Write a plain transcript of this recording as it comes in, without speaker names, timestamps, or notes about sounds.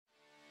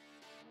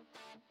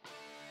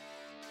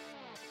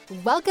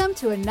Welcome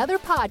to another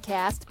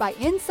podcast by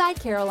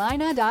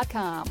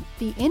InsideCarolina.com,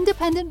 the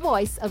independent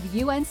voice of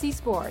UNC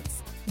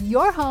Sports,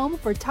 your home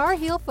for Tar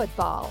Heel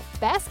football,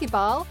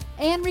 basketball,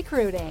 and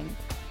recruiting.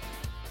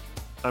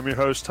 I'm your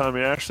host,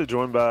 Tommy Ashley,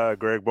 joined by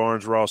Greg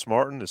Barnes, Ross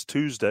Martin. It's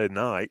Tuesday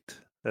night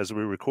as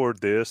we record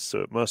this,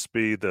 so it must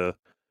be the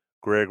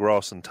Greg,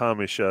 Ross, and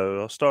Tommy show.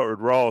 I'll start with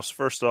Ross.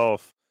 First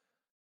off,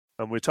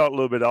 we talked a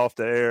little bit off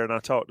the air, and I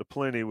talked to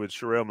plenty with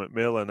Sherelle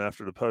McMillan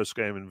after the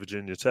postgame in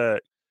Virginia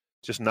Tech.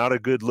 Just not a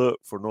good look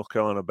for North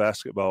Carolina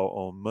basketball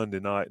on Monday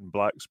night in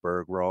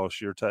Blacksburg. Ross,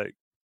 your take?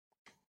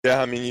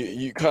 Yeah, I mean,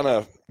 you kind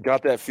of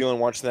got that feeling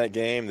watching that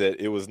game that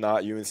it was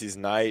not UNC's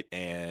night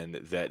and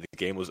that the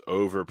game was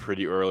over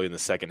pretty early in the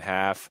second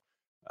half,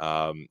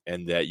 and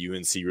that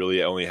UNC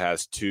really only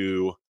has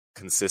two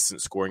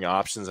consistent scoring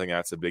options. I think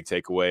that's a big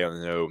takeaway.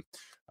 I know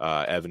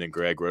Evan and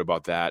Greg wrote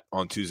about that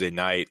on Tuesday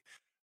night.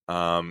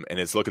 And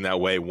it's looking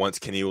that way once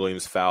Kenny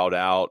Williams fouled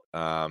out,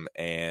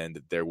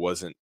 and there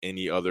wasn't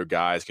any other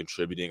guys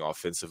contributing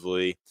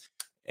offensively,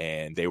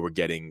 and they were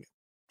getting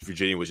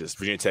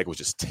Virginia Tech was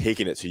just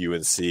taking it to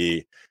UNC.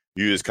 You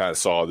just kind of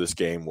saw this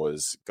game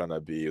was gonna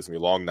be a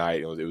long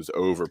night. It was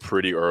over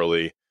pretty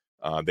early.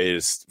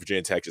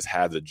 Virginia Tech just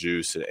had the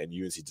juice, and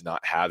UNC did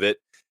not have it.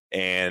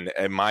 And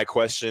my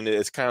question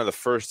is kind of the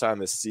first time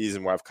this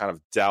season where I've kind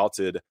of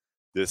doubted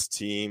this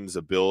team's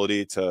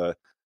ability to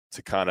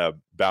kind of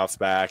bounce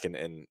back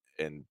and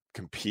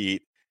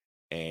compete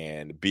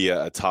and be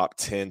a top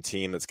 10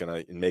 team that's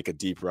going to make a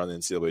deep run in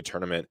the NCAA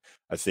tournament.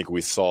 I think we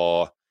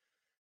saw,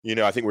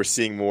 I think we're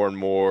seeing more and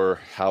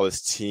more how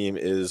this team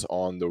is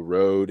on the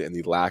road and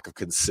the lack of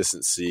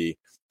consistency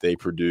they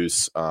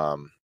produce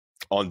on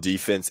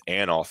defense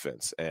and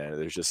offense. And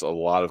there's just a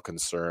lot of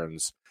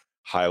concerns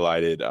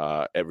highlighted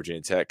at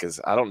Virginia Tech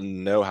because I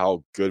don't know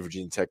how good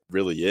Virginia Tech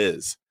really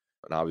is.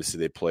 And obviously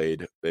they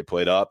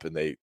played up and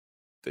they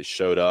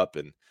showed up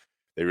and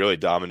they really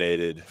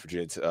dominated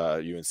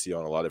UNC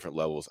on a lot of different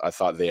levels. I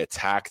thought they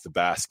attacked the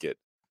basket,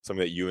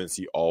 something that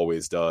UNC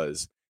always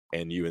does,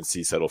 and UNC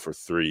settled for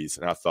threes.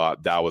 And I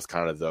thought that was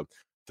kind of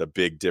the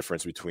big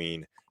difference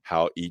between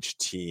how each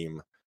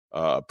team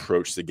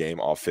approached the game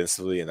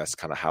offensively, and that's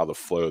kind of how the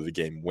flow of the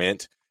game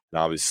went. And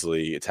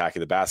obviously attacking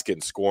the basket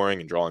and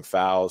scoring and drawing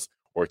fouls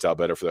worked out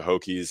better for the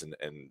Hokies, and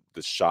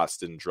the shots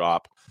didn't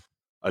drop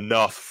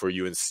enough for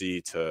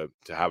UNC to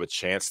have a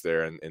chance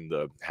there in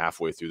the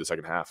halfway through the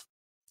second half.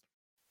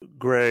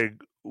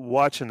 Greg,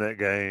 watching that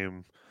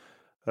game,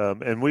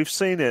 and we've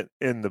seen it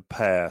in the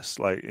past,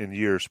 like in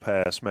years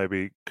past,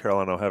 maybe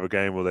Carolina will have a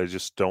game where they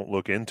just don't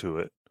look into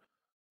it.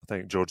 I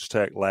think Georgia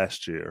Tech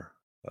last year.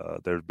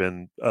 There's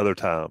been other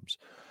times.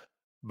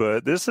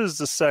 But this is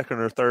the second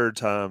or third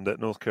time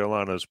that North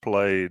Carolina has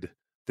played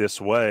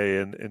this way,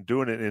 and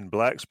doing it in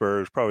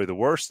Blacksburg is probably the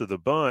worst of the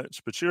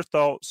bunch. But your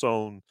thoughts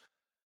on,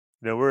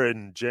 we're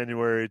in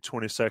January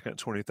 22nd,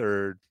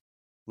 23rd,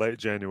 late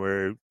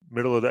January,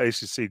 middle of the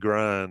ACC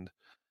grind,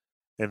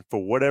 and for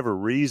whatever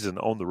reason,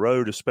 on the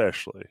road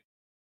especially,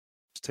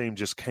 this team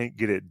just can't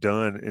get it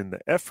done in the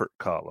effort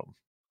column.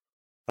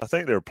 I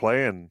think they're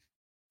playing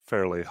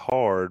fairly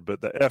hard, but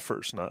the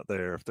effort's not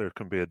there, if there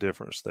can be a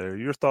difference there.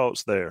 Your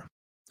thoughts there?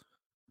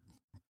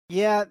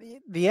 Yeah,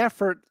 the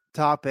effort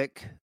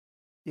topic,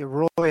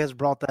 Roy has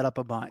brought that up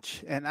a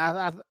bunch, and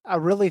I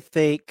really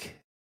think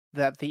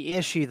that the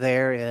issue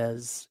there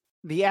is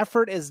the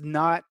effort is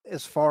not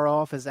as far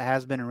off as it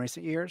has been in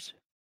recent years,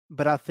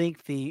 but I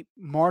think the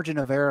margin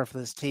of error for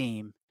this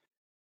team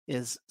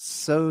is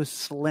so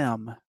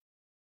slim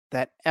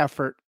that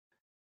effort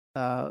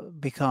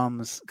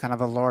becomes kind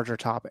of a larger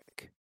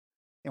topic.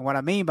 And what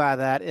I mean by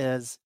that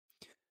is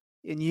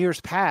in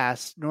years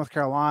past, North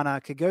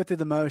Carolina could go through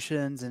the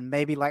motions and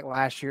maybe like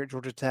last year at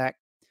Georgia Tech,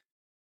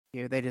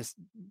 they just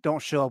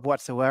don't show up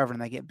whatsoever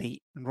and they get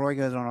beat. And Roy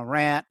goes on a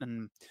rant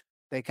and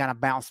they kind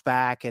of bounce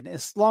back. And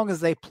as long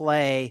as they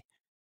play,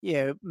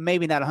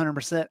 maybe not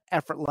 100%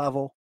 effort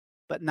level,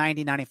 but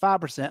 90,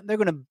 95%, they're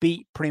going to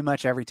beat pretty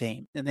much every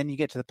team. And then you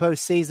get to the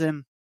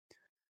postseason,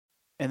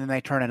 and then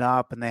they turn it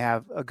up and they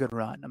have a good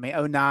run. I mean,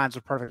 2009 is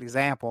a perfect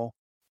example.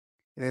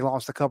 They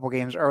lost a couple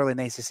games early in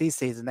the ACC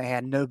season. They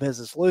had no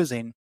business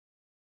losing.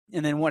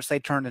 And then once they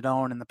turned it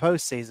on in the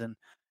postseason,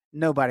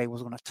 nobody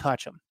was going to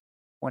touch them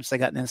once they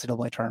got in the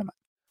NCAA tournament.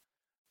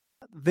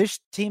 This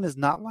team is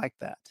not like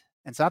that.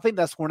 And so I think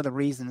that's one of the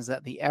reasons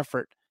that the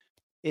effort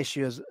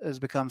issue has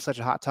become such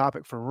a hot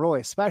topic for Roy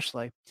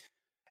especially.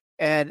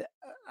 And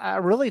I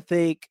really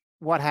think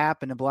what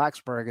happened in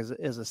Blacksburg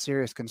is a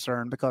serious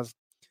concern because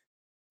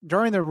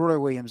during the Roy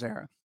Williams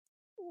era,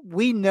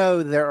 we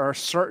know there are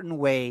certain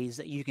ways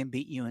that you can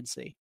beat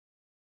UNC.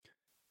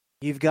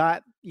 You've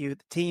got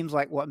teams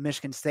like what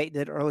Michigan State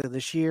did earlier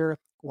this year,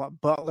 what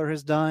Butler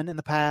has done in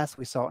the past.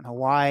 We saw it in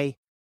Hawaii.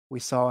 We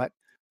saw it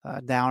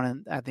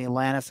down at the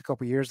Atlantis a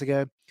couple years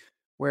ago,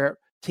 where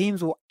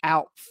teams will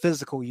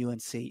out-physical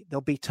UNC.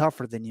 They'll be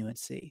tougher than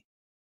UNC.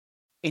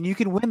 And you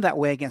can win that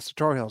way against the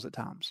Tar Heels at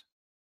times.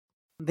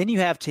 Then you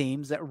have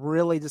teams that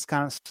really just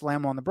kind of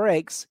slam on the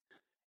brakes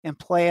and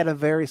play at a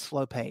very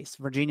slow pace.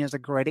 Virginia is a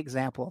great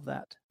example of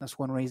that. That's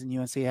one reason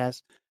UNC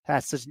has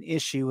had such an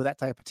issue with that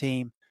type of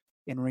team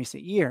in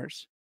recent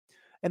years.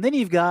 And then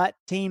you've got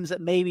teams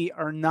that maybe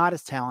are not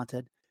as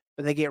talented,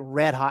 but they get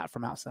red hot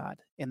from outside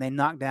and they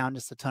knock down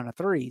just a ton of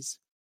threes.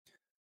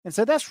 And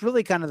so that's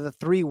really kind of the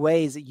three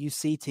ways that you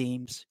see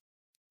teams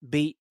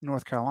beat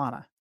North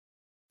Carolina.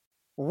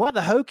 What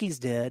the Hokies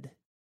did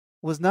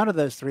was none of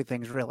those three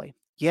things really.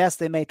 Yes,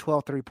 they made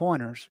 12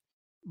 3-pointers,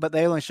 but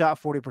they only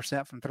shot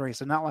 40% from three,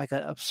 so not like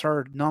an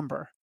absurd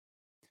number.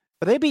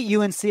 But they beat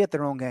UNC at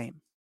their own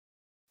game.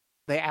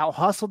 They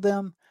out-hustled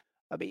them.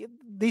 I mean,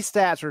 these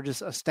stats are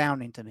just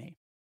astounding to me.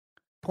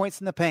 Points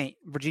in the paint,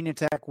 Virginia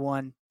Tech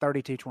won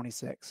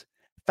 32-26.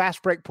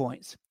 Fast break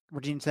points,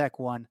 Virginia Tech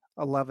won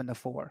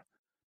 11-4.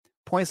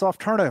 Points off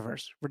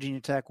turnovers,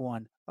 Virginia Tech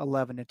won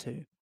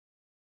 11-2.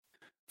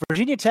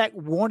 Virginia Tech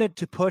wanted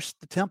to push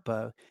the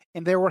tempo,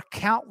 and there were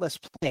countless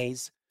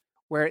plays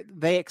where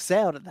they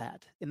excelled at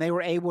that, and they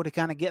were able to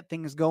kind of get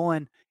things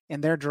going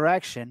in their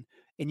direction,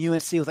 and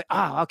UNC was like,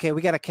 okay,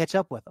 we got to catch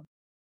up with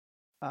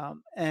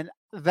them. And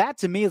that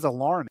to me is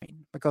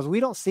alarming because we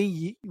don't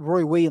see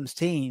Roy Williams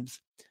teams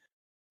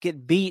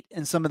get beat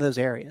in some of those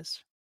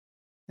areas.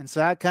 And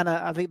so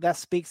I think that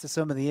speaks to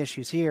some of the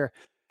issues here.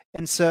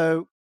 And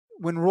so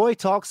when Roy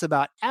talks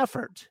about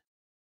effort,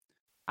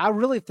 I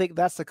really think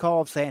that's the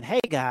call of saying, hey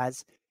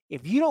guys,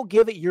 if you don't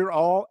give it your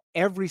all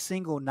every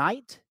single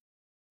night,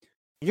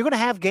 you're going to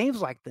have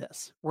games like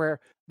this where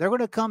they're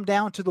going to come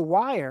down to the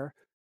wire.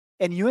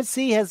 And UNC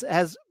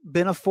has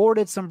been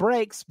afforded some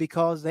breaks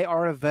because they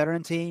are a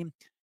veteran team.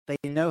 They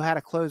know how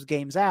to close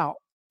games out.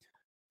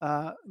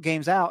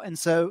 And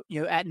so,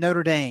 at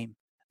Notre Dame,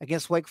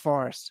 against Wake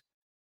Forest,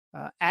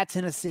 at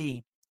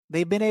Tennessee,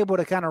 they've been able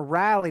to kind of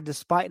rally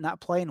despite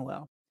not playing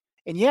well.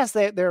 And yes,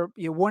 they're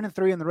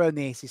 1-3 on the road in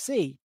the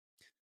ACC,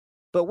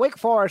 but Wake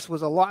Forest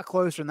was a lot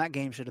closer than that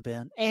game should have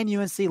been, and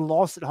UNC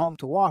lost at home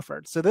to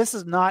Wofford. So this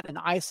is not an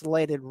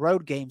isolated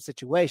road game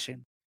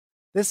situation.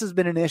 This has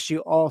been an issue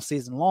all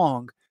season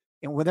long,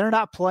 and when they're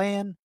not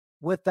playing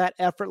with that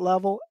effort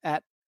level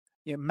at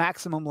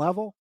maximum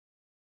level,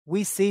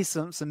 we see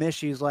some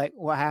issues like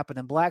what happened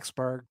in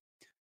Blacksburg,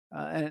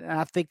 and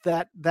I think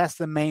that's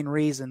the main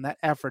reason that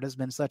effort has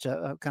been such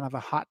a kind of a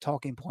hot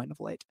talking point of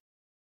late.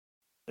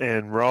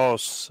 And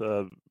Ross,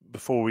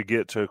 before we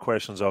get to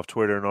questions off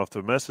Twitter and off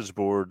the message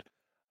board,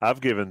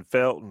 I've given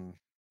Felton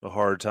a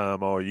hard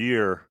time all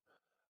year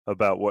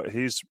about what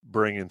he's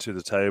bringing to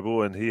the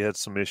table, and he had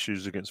some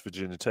issues against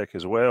Virginia Tech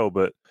as well.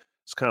 But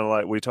it's kind of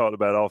like we talked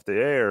about off the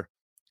air.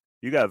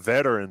 You got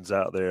veterans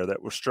out there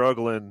that were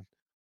struggling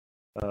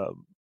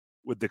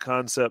with the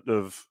concept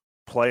of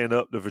playing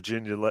up to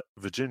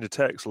Virginia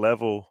Tech's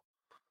level.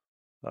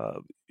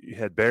 You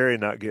had Barry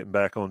not getting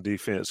back on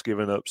defense,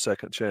 giving up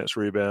second chance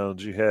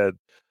rebounds. You had,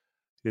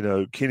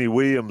 Kenny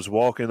Williams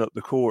walking up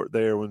the court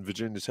there when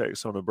Virginia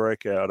Tech's on a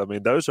breakout. I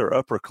mean, those are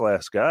upper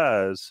class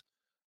guys.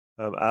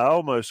 I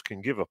almost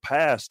can give a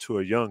pass to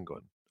a young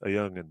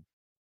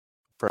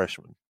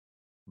freshman,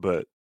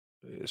 but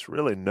it's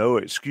really no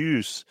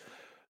excuse.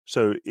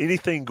 So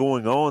anything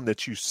going on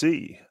that you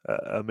see,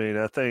 I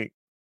think,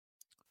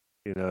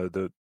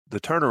 the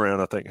turnaround,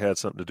 I think, had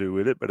something to do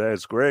with it. But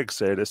as Greg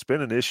said, it's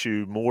been an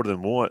issue more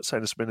than once,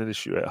 and it's been an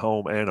issue at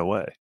home and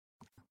away.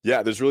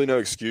 Yeah, there's really no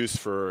excuse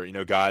for,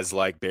 guys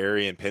like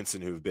Barry and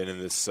Pinson who've been in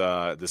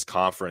this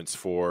conference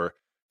for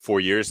 4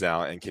 years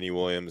now, and Kenny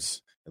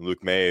Williams and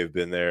Luke May have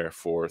been there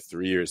for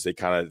 3 years.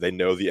 They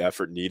know the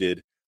effort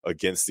needed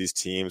against these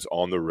teams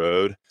on the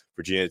road.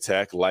 Virginia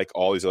Tech, like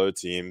all these other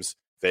teams,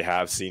 they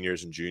have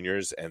seniors and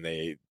juniors, and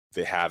they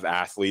have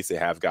athletes. They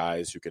have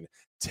guys who can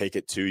take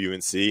it to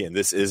UNC, and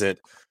this isn't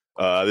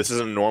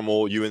a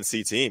normal UNC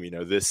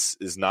team. This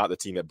is not the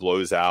team that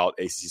blows out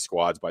ACC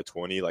squads by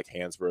 20 like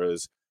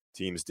Hansborough's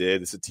teams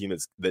did. This is a team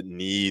that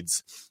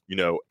needs,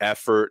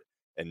 effort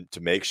and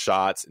to make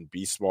shots and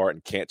be smart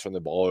and can't turn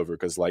the ball over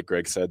because, like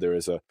Greg said, there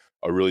is a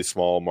really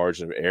small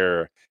margin of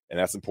error, and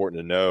that's important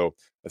to know.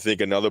 I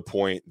think another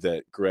point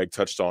that Greg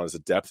touched on is the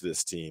depth of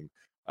this team.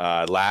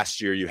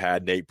 Last year, you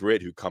had Nate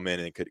Britt who come in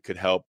and could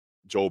help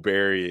Joel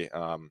Berry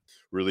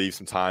relieve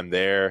some time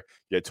there.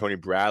 You had Tony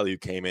Bradley who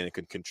came in and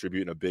could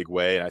contribute in a big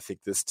way. And I think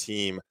this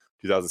team,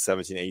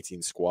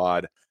 2017-18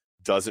 squad,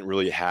 doesn't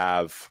really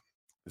have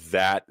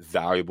that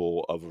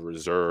valuable of a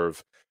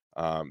reserve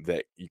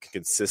that you can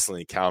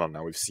consistently count on.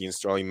 Now, we've seen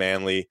Sterling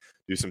Manley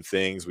do some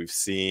things. We've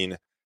seen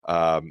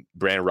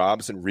Brandon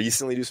Robinson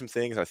recently do some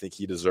things. I think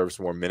he deserves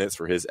more minutes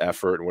for his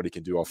effort and what he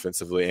can do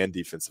offensively and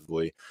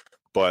defensively.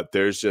 But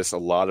there's just a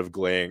lot of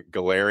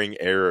glaring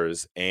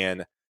errors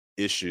and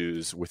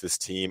issues with this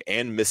team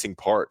and missing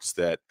parts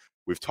that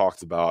we've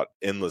talked about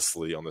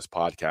endlessly on this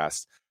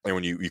podcast. And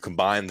when you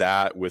combine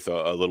that with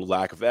a little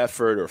lack of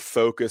effort or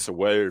focus or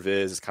whatever it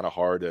is, it's kind of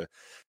hard to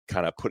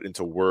kind of put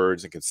into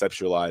words and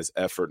conceptualize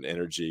effort and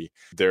energy.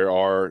 There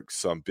are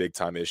some big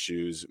time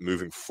issues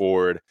moving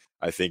forward.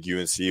 I think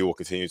UNC will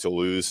continue to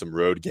lose some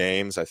road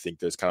games. I think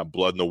there's kind of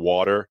blood in the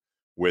water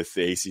with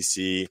the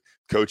ACC.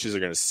 Coaches are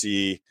going to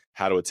see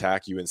how to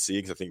attack UNC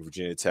because I think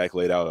Virginia Tech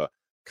laid out a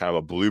kind of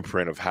a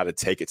blueprint of how to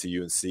take it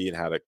to UNC and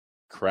how to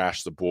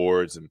crash the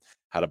boards and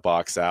how to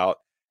box out.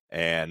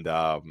 And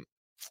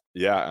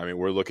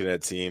we're looking at a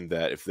team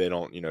that if they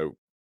don't,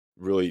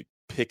 really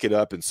pick it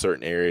up in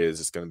certain areas,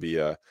 it's going to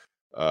be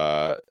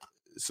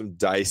some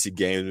dicey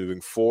games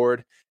moving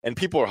forward. And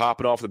people are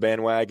hopping off the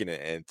bandwagon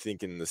and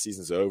thinking the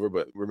season's over.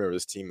 But remember,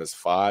 this team has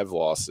 5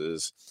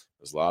 losses.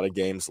 There's a lot of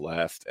games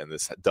left, and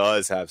this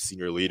does have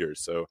senior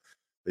leaders. So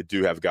they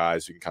do have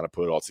guys who can kind of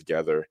put it all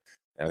together.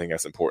 And I think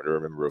that's important to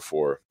remember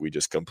before we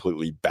just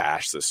completely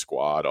bash this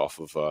squad off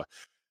of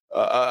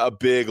a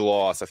big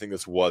loss. I think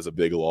this was a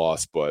big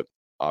loss, but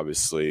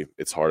obviously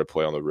it's hard to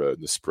play on the road.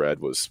 And the spread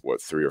was,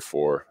 3 or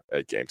 4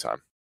 at game time.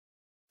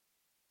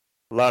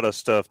 A lot of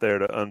stuff there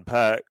to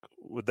unpack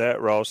with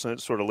that, Ross, and it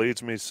sort of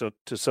leads me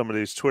to some of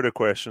these Twitter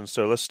questions.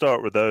 So let's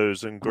start with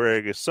those. And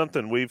Greg, it's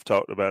something we've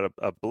talked about,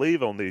 I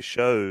believe, on these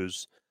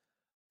shows.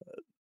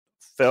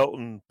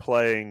 Felton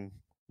playing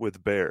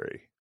with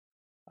Berry.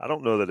 I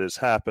don't know that it's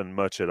happened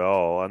much at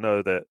all. I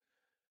know that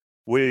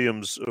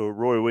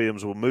Roy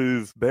Williams will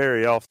move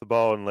Berry off the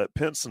ball and let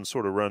Pinson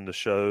sort of run the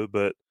show.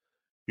 But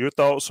your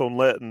thoughts on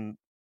letting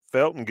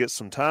Felton get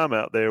some time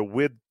out there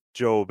with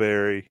Joel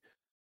Berry?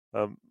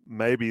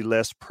 Maybe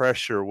less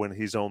pressure when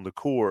he's on the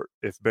court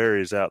if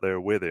Berry's out there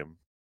with him.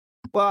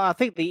 Well, I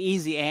think the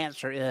easy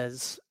answer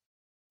is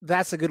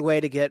that's a good way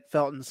to get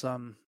Felton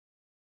some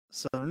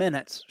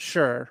minutes,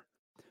 sure.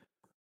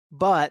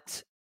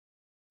 But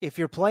if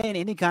you're playing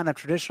any kind of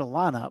traditional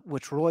lineup,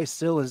 which Roy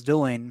still is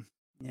doing,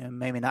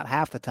 maybe not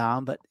half the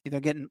time, but they're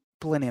getting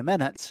plenty of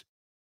minutes,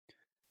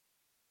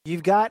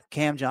 you've got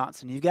Cam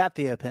Johnson, you've got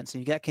Theo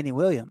Pinson, you've got Kenny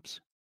Williams.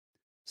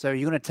 So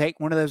you're going to take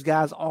one of those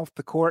guys off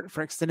the court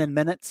for extended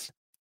minutes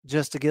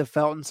just to give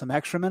Felton some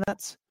extra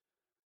minutes?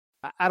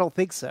 I don't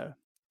think so.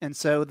 And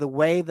so the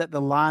way that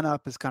the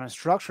lineup is kind of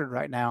structured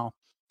right now,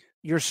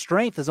 your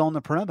strength is on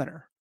the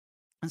perimeter.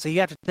 And so you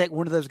have to take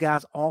one of those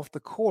guys off the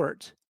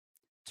court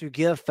to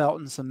give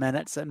Felton some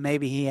minutes that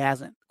maybe he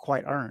hasn't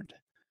quite earned.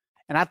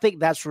 And I think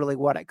that's really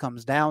what it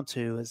comes down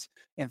to is,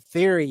 in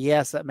theory,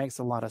 yes, that makes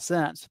a lot of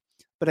sense.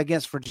 But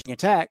against Virginia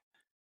Tech,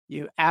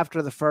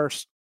 after the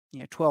first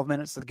 12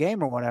 minutes of the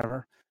game or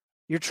whatever,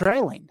 you're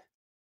trailing.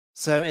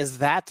 So is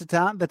that the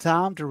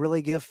time to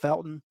really give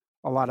Felton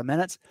a lot of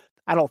minutes?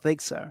 I don't think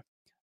so.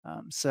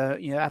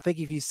 I think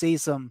if you see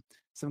some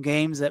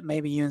games that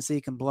maybe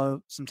UNC can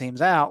blow some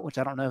teams out, which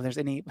I don't know if there's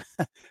any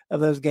of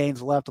those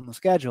games left on the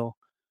schedule,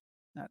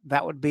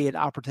 that would be an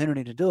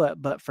opportunity to do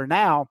it. But for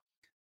now,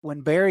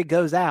 when Berry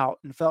goes out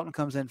and Felton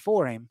comes in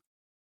for him,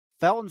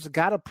 Felton's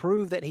got to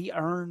prove that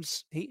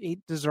he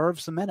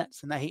deserves some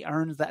minutes and that he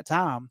earns that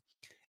time.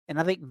 And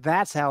I think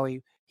that's how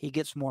he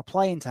gets more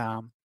playing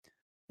time.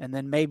 And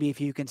then maybe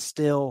if you can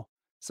steal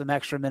some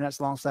extra minutes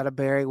alongside of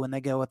Berry when they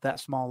go with that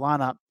small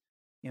lineup,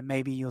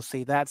 maybe you'll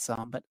see that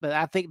some. But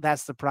I think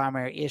that's the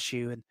primary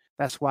issue, and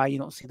that's why you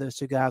don't see those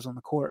two guys on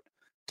the court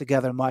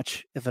together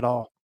much, if at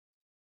all.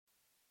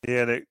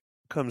 Yeah, and it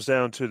comes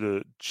down to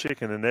the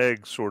chicken and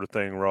egg sort of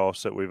thing,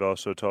 Ross, that we've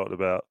also talked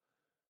about.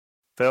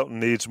 Felton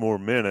needs more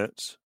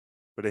minutes,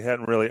 but he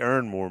hadn't really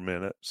earned more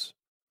minutes.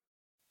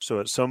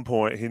 So at some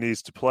point he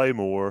needs to play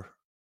more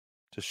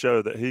to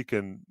show that he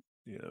can,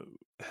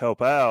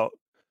 help out.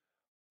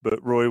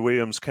 But Roy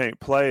Williams can't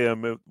play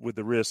him with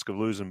the risk of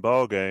losing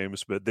ball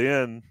games. But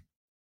then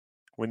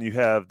when you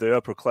have the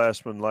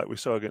upperclassmen like we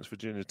saw against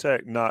Virginia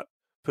Tech not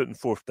putting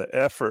forth the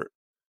effort,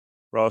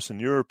 Ross, in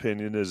your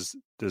opinion,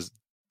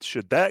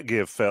 should that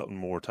give Felton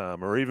more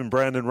time, or even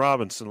Brandon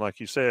Robinson, like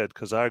you said?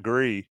 Because I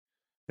agree,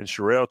 and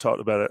Sherelle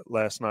talked about it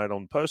last night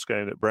on the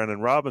postgame, that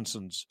Brandon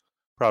Robinson's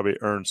probably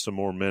earned some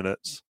more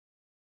minutes.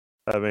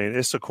 I mean,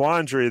 it's a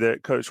quandary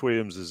that Coach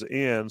Williams is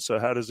in, so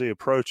how does he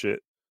approach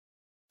it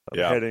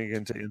heading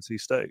into NC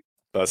State?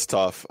 That's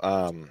tough.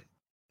 I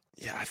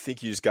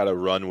think you just got to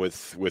run with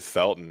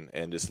Felton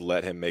and just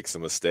let him make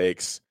some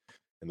mistakes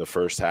in the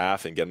first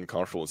half and get him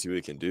comfortable and see what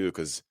he can do,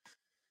 because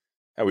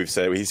we've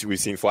said we've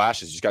seen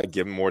flashes. You just got to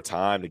give him more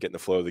time to get in the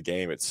flow of the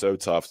game. It's so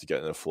tough to get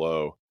in the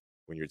flow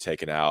when you're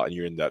taken out and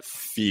you're in that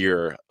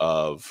fear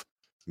of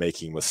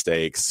making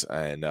mistakes,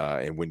 and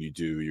when you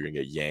do, you're gonna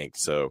get yanked.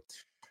 So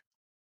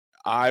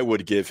I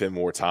would give him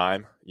more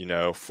time,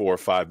 4 or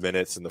 5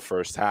 minutes in the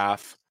first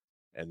half,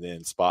 and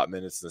then spot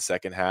minutes in the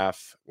second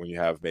half when you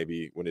have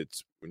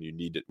when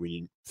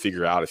you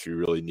figure out if you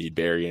really need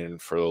Berry in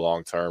for the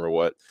long term or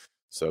what.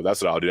 So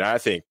that's what I'll do. And I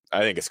think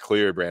it's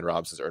clear Brandon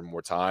Robinson's earned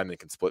more time and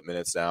can split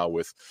minutes now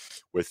with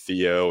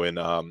Theo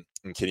and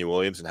Kenny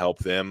Williams and help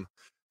them,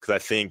 because I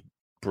think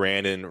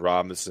Brandon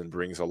Robinson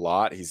brings a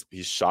lot. He's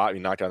shot. He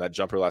knocked down that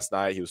jumper last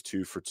night. He was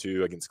 2 for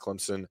 2 against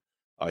Clemson.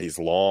 He's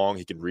long.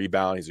 He can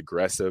rebound. He's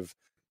aggressive.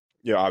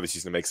 Obviously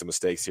he's going to make some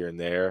mistakes here and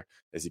there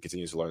as he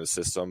continues to learn the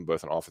system,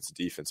 both on offense and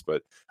defense.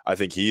 But I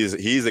think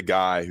he's a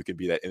guy who could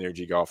be that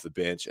energy guy off the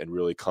bench and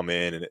really come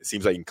in. And it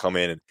seems like he can come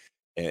in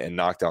and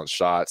knock down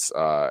shots.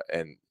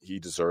 And he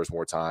deserves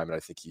more time. And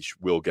I think he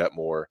will get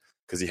more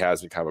because he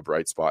has been kind of a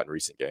bright spot in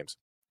recent games.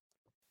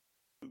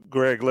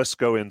 Greg, let's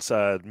go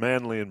inside.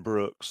 Manley and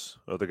Brooks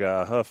are the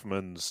guy.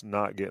 Huffman's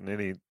not getting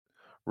any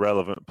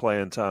relevant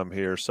playing time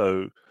here.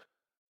 So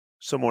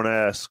Someone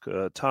asked,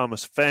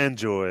 Thomas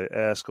Fanjoy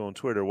asked on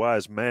Twitter, why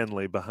is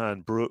Manley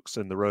behind Brooks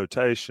in the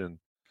rotation?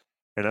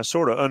 And I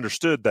sort of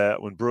understood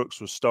that when Brooks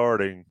was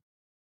starting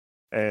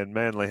and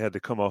Manley had to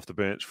come off the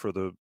bench for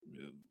the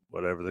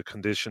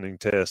conditioning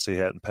test he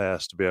hadn't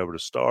passed to be able to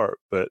start.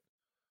 But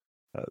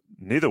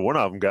neither one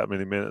of them got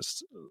many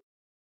minutes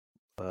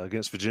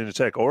against Virginia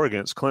Tech or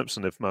against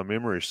Clemson, if my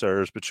memory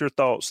serves. But your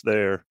thoughts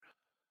there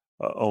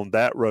on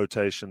that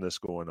rotation that's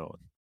going on?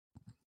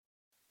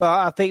 Well,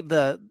 I think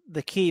the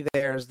key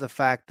there is the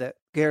fact that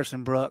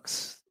Garrison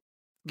Brooks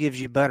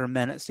gives you better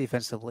minutes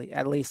defensively,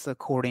 at least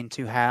according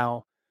to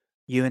how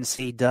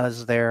UNC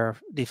does their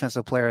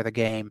defensive player of the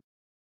game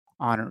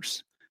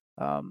honors.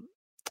 I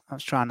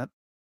was trying to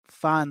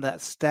find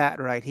that stat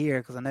right here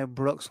because I know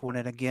Brooks won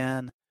it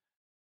again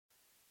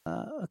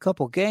a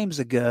couple games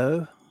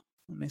ago.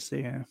 Let me see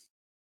here.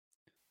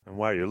 And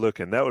while you're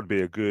looking, that would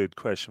be a good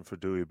question for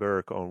Dewey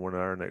Burke on one of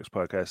our next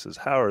podcasts is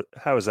how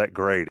is that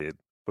graded?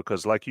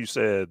 Because like you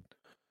said,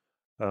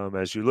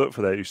 as you look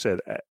for that, you said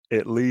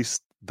at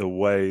least the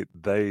way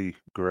they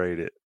grade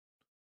it.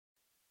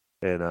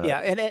 And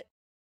and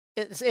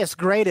it's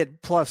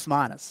graded plus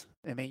minus.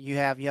 I mean, you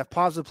have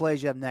positive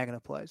plays, you have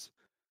negative plays.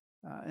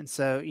 And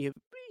so you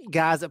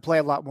guys that play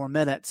a lot more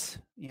minutes,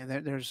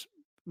 there's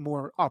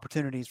more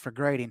opportunities for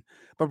grading.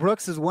 But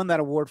Brooks has won that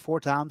award 4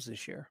 times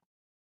this year.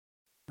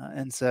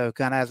 And so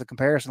kind of as a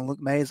comparison, Luke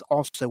Mays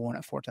also won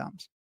it 4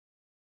 times.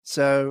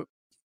 So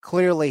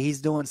clearly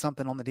he's doing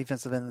something on the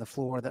defensive end of the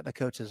floor that the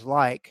coaches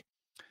like.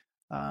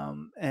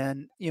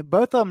 And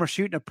both of them are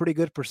shooting a pretty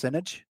good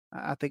percentage.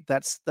 I think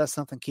that's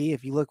something key.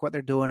 If you look what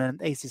they're doing in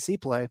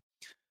ACC play,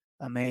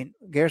 I mean,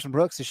 Garrison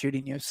Brooks is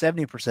shooting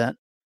 70%.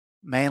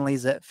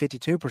 Manley's at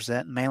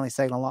 52%. Manley's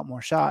taking a lot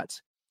more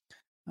shots,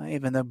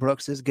 even though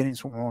Brooks is getting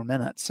some more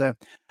minutes. So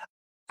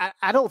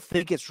I don't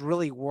think it's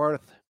really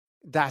worth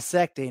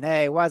dissecting,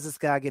 hey, why is this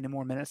guy getting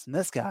more minutes than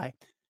this guy?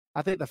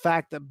 I think the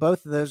fact that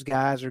both of those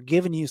guys are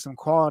giving you some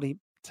quality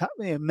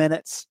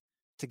minutes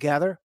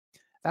together,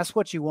 that's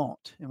what you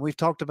want. And we've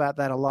talked about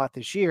that a lot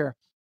this year.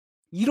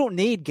 You don't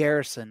need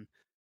Garrison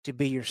to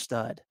be your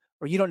stud,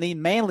 or you don't need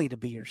Manley to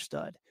be your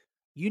stud.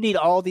 You need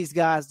all these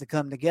guys to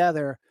come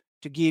together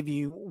to give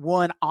you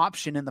one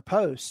option in the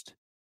post.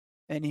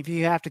 And if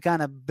you have to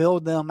kind of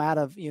build them out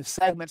of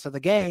segments of the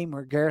game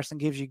where Garrison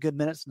gives you good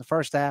minutes in the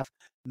first half,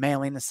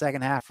 Manley in the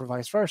second half, or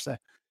vice versa,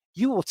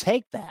 you will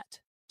take that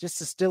just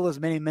to steal as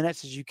many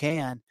minutes as you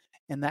can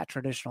in that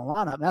traditional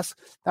lineup.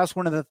 That's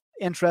one of the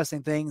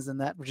interesting things in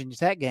that Virginia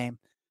Tech game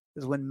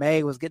is when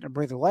May was getting a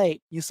breather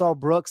late, you saw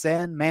Brooks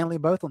and Manley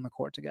both on the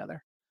court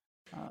together.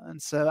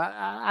 And so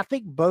I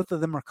think both of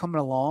them are coming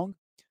along.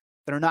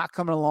 They're not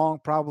coming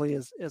along probably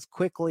as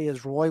quickly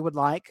as Roy would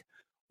like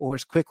or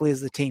as quickly as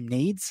the team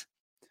needs.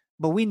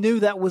 But we knew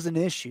that was an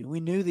issue.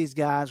 We knew these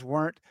guys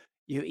weren't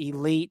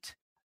elite,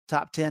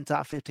 top 10,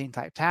 top 15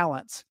 type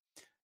talents,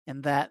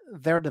 and that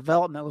their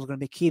development was going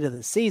to be key to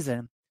the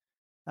season.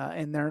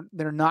 And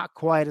they're not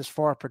quite as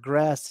far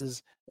progressed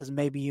as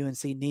maybe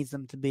UNC needs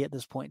them to be at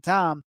this point in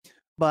time.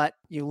 But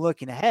you're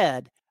looking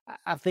ahead,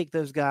 I think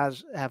those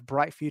guys have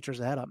bright futures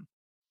ahead of them.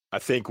 I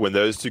think when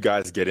those two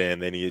guys get in,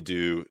 they need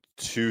to do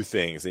 2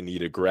 things. They need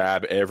to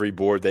grab every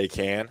board they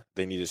can.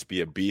 They need to just be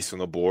a beast on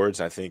the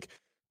boards. I think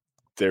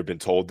they've been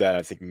told that.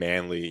 I think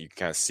Manley, you can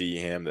kind of see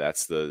him.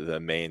 That's the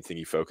main thing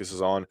he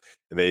focuses on.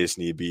 And they just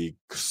need to be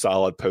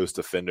solid post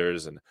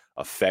defenders and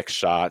affect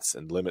shots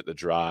and limit the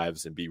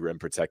drives and be rim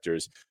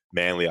protectors.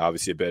 Manley,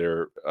 obviously a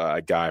better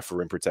guy for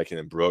rim protecting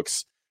than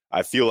Brooks.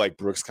 I feel like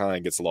Brooks kind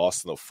of gets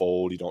lost in the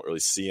fold. You don't really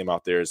see him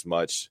out there as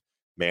much.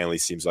 Manley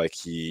seems like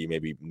he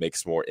maybe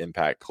makes more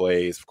impact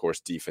plays. Of course,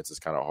 defense is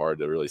kind of hard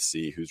to really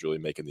see who's really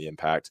making the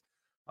impact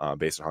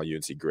based on how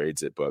UNC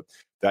grades it. But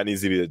that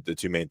needs to be the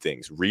 2 main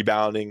things.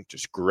 Rebounding,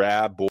 just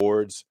grab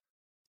boards,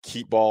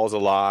 keep balls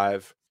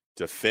alive,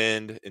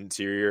 defend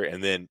interior,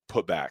 and then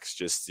putbacks.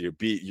 Just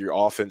your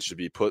offense should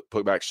be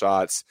putback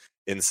shots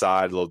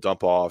inside, little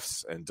dump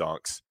offs and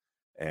dunks.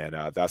 And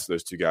that's what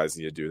those 2 guys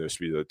need to do. Those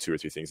should be the 2 or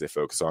 3 things they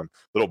focus on.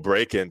 Little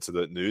break into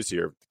the news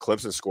here.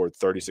 Clemson scored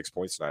 36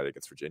 points tonight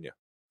against Virginia.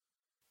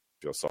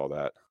 If you saw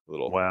that, a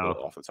little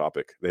off the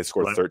topic. They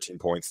scored 13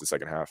 points in the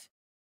second half.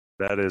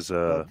 That is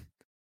to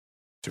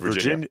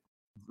Virginia.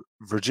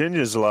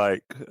 Virginia's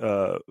like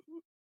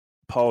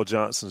Paul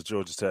Johnson's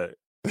Georgia Tech.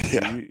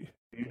 Yeah.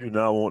 You do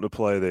not want to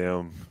play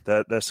them.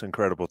 That's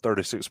incredible.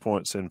 36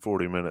 points in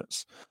 40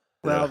 minutes.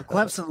 Well,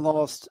 Clemson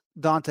lost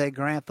Dante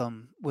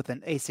Grantham with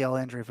an ACL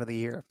injury for the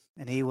year,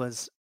 and he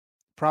was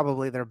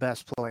probably their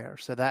best player.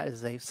 So that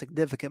is a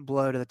significant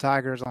blow to the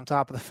Tigers on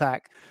top of the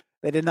fact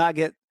they did not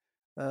get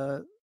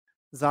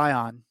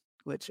Zion,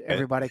 which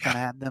everybody kind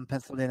of had them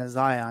penciled in as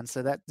Zion.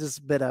 So that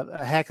just been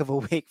a heck of a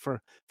week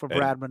for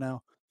Brad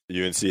Brownell.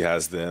 UNC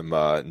has them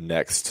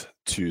next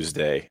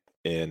Tuesday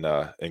in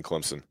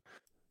Clemson.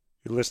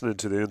 You're listening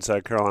to the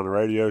Inside Carolina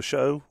Radio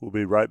Show. We'll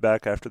be right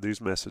back after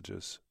these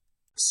messages.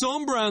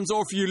 Some brands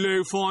offer you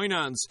low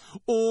finance,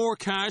 or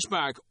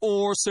cashback,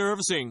 or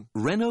servicing.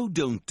 Renault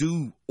don't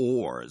do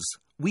ors.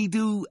 We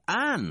do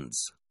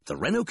ands. The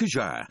Renault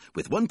Kadjar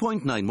with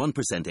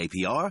 1.91%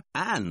 APR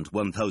and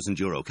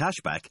 €1,000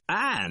 cashback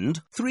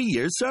and 3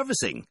 years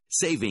servicing,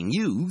 saving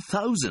you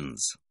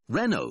thousands.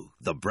 Renault,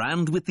 the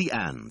brand with the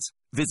ands.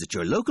 Visit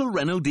your local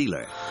Renault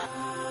dealer.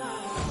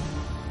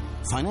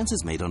 Finance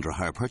is made under a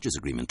hire purchase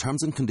agreement.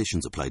 Terms and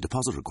conditions apply.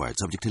 Deposit required.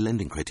 Subject to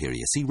lending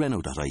criteria. See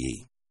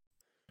Renault.ie.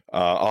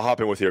 I'll hop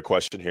in with your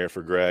question here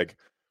for Greg.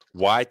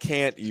 Why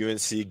can't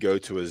UNC go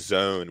to a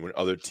zone when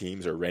other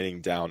teams are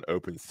raining down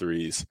open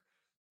threes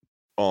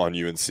on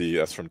UNC?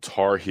 That's from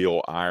Tar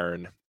Heel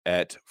Iron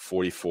at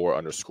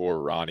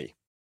 44_Ronnie.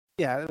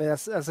 Yeah,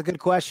 that's a good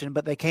question,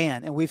 but they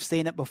can, and we've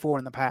seen it before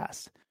in the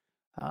past.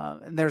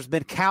 And there's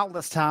been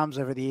countless times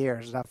over the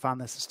years, and I find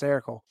this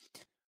hysterical,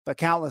 but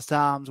countless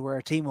times where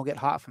a team will get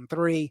hot from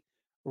three,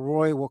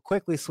 Roy will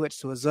quickly switch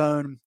to a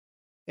zone,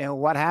 and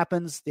what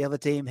happens? The other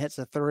team hits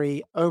a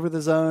three over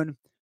the zone.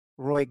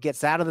 Roy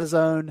gets out of the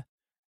zone,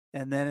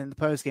 and then in the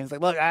postgame, it's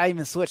like, look, I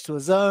even switched to a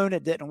zone.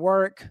 It didn't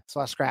work,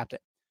 so I scrapped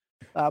it.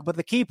 But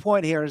the key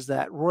point here is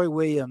that Roy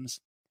Williams,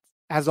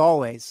 as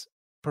always,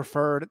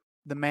 preferred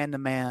the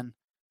man-to-man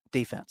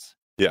defense.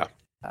 Yeah.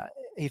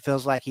 He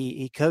feels like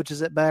he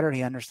coaches it better.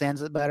 He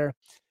understands it better.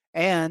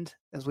 And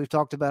as we've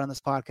talked about on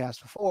this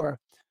podcast before,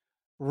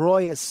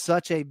 Roy is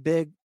such a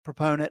big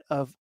proponent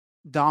of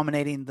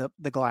dominating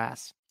the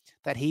glass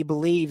that he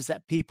believes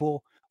that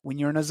people, when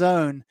you're in a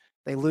zone,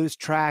 they lose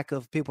track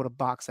of people to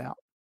box out.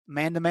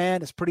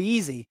 Man-to-man is pretty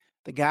easy.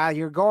 The guy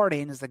you're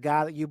guarding is the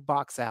guy that you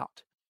box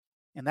out.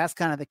 And that's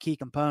kind of the key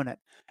component.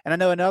 And I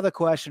know another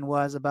question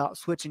was about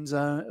switching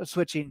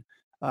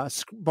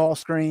ball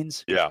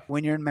screens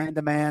when you're in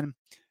man-to-man,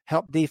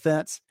 help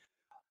defense.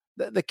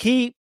 The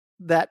key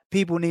that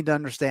people need to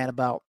understand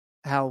about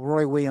how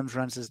Roy Williams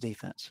runs his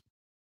defense,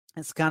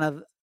 it's kind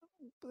of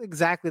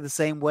exactly the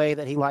same way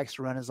that he likes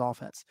to run his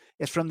offense.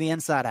 It's from the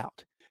inside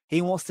out.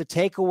 He wants to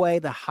take away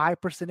the high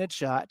percentage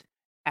shot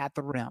at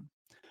the rim.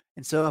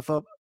 And so if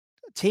a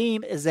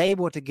team is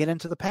able to get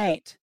into the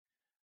paint,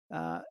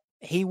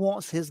 he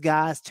wants his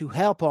guys to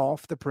help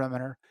off the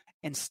perimeter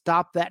and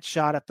stop that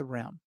shot at the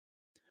rim.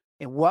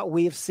 And what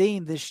we've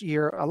seen this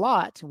year a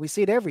lot, and we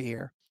see it every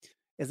year,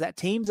 is that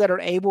teams that are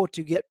able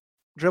to get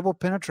dribble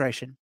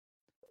penetration,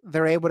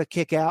 they're able to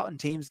kick out and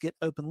teams get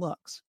open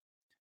looks.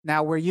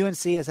 Now, where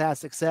UNC has had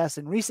success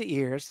in recent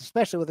years,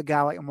 especially with a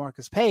guy like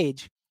Marcus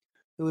Page,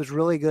 who was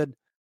really good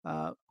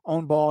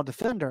on-ball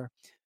defender,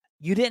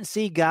 you didn't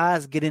see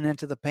guys getting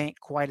into the paint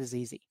quite as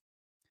easy.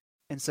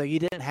 And so you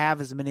didn't have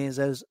as many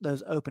as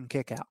those open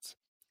kickouts.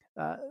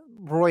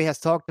 Roy has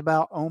talked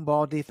about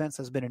on-ball defense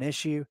has been an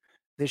issue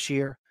this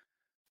year.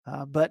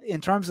 But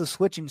in terms of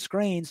switching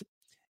screens,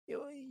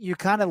 you're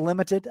kind of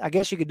limited. I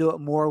guess you could do it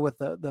more with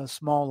the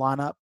small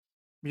lineup.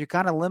 You're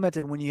kind of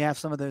limited when you have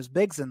some of those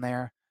bigs in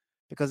there,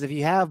 because if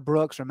you have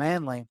Brooks or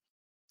Manley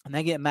and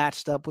they get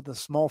matched up with a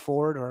small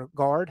forward or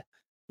guard,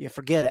 you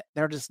forget it.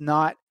 They're just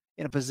not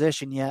in a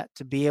position yet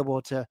to be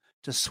able to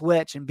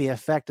switch and be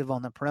effective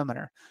on the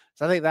perimeter.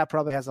 So I think that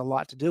probably has a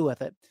lot to do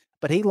with it.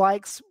 But he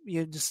likes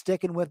just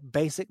sticking with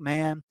basic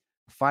man,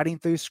 fighting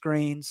through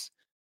screens,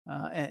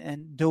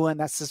 and doing.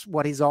 That's just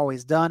what he's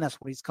always done. That's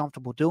what he's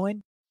comfortable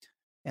doing,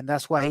 and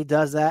that's why he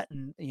does that.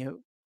 And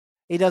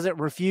he doesn't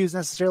refuse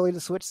necessarily to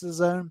switch to the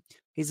zone.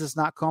 He's just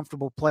not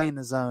comfortable playing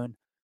the zone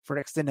for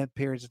extended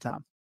periods of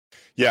time.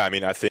 Yeah, I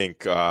mean, I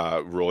think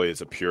Roy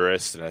is a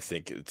purist, and I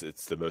think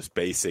it's the most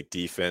basic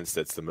defense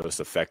that's the most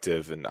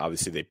effective, and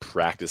obviously they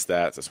practice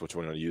that. That's what you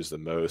want to use the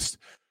most.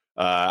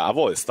 I've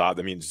always thought,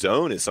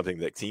 zone is something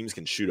that teams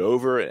can shoot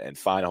over and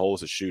find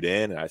holes to shoot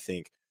in, and I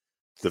think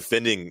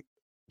defending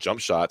jump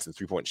shots and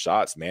three-point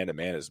shots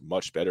man-to-man is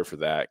much better for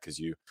that, because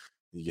you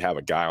have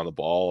a guy on the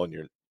ball,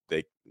 and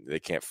they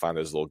can't find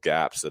those little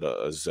gaps that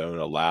a zone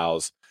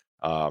allows.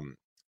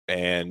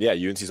 And yeah,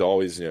 UNC's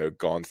always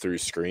gone through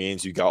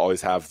screens. You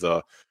always have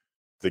the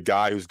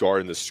guy who's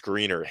guarding the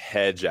screener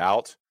hedge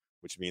out,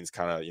 which means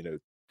kind of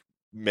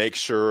make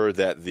sure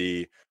that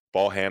the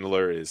ball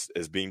handler is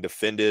being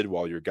defended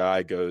while your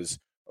guy goes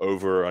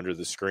over under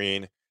the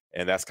screen,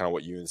 and that's kind of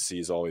what UNC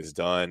has always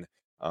done.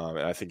 And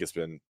I think it's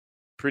been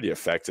pretty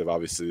effective.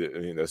 Obviously,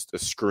 a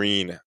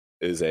screen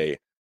is a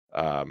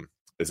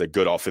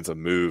good offensive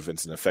move.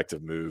 It's an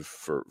effective move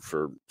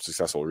for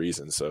successful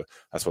reasons. So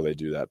that's why they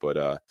do that.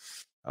 But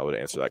I would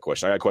answer that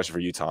question. I got a question for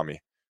you, Tommy.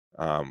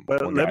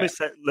 But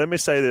let me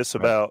say this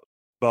about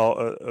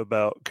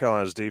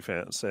Carolina's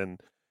defense, and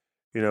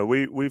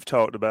we've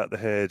talked about the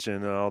hedge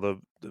and all the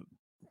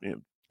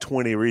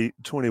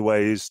 20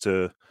 ways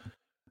to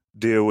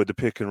deal with the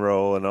pick and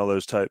roll and all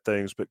those type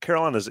things. But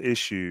Carolina's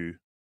issue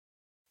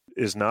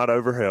is not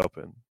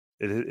overhelping.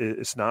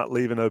 It's not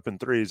leaving open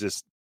threes.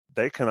 It's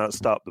they cannot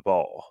stop the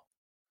ball.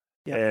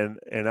 Yeah.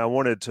 And I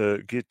wanted to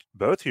get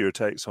both of your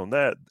takes on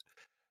that.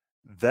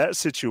 That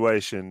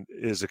situation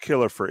is a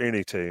killer for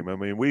any team. I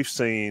mean, we've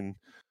seen,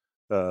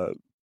 I'll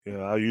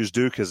use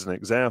Duke as an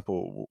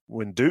example.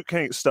 When Duke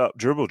can't stop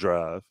dribble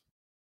drive,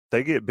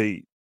 they get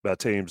beat by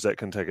teams that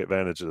can take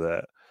advantage of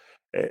that.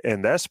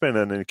 And that's been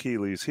an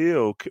Achilles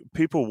heel.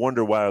 People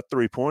wonder why a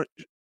three-point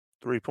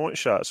 3-point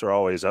shots are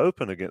always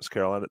open against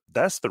Carolina.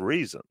 That's the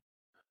reason.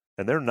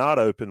 And they're not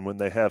open when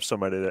they have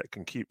somebody that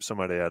can keep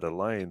somebody out of the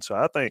lane. So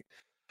I think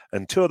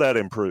until that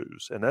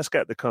improves, and that's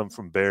got to come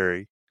from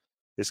Barry,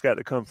 it's got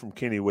to come from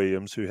Kenny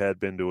Williams, who had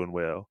been doing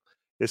well.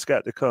 It's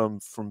got to come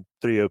from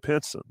Theo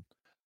Pinson.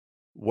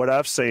 What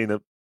I've seen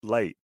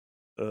late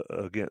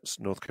against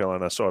North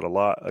Carolina, I saw it a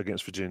lot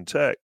against Virginia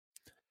Tech,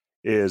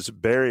 is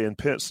Barry and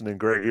Pinson, and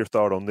Greg, your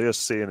thought on this,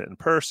 seeing it in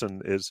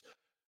person, is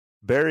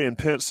Barry and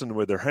Pinson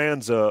with their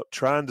hands up,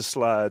 trying to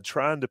slide,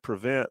 trying to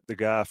prevent the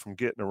guy from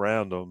getting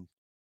around them.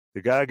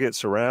 The guy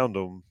gets around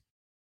them.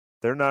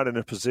 They're not in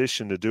a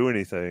position to do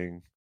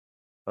anything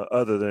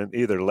other than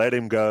either let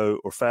him go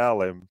or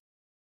foul him.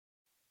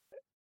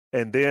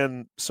 And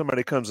then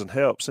somebody comes and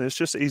helps, and it's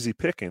just easy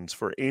pickings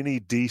for any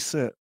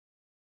decent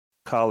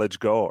college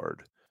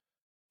guard.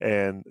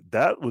 And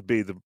that would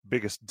be the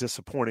biggest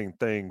disappointing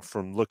thing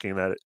from looking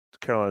at it,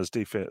 Carolina's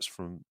defense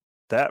from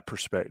that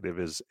perspective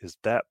is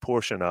that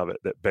portion of it,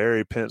 that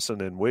Barry,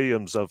 Pinson, and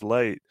Williams of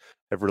late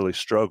have really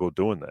struggled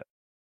doing that.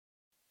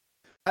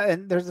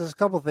 And there's a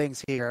couple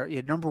things here.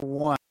 Number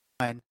one,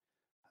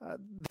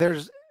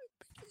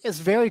 it's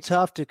very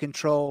tough to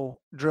control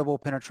dribble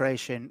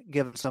penetration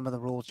given some of the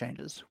rule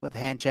changes with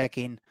hand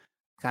checking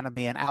kind of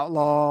being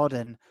outlawed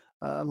and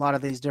a lot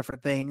of these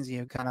different things,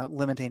 kind of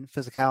limiting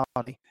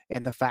physicality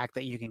and the fact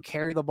that you can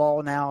carry the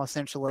ball now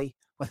essentially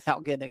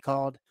without getting it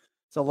called.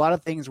 So a lot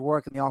of things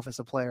work in the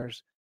offensive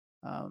players'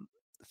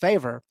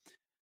 favor.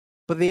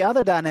 But the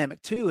other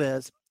dynamic too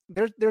is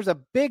there's a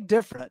big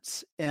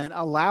difference in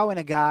allowing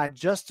a guy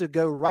just to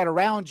go right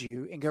around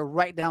you and go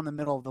right down the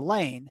middle of the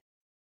lane,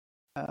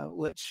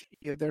 which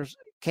there's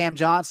Cam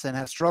Johnson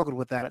has struggled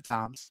with that at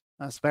times,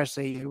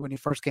 especially when he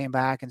first came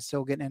back and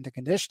still getting into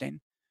conditioning.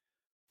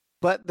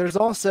 But there's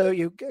also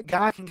a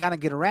guy can kind of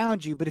get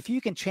around you, but if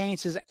you can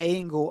change his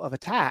angle of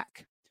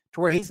attack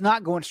to where he's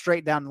not going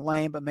straight down the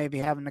lane, but maybe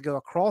having to go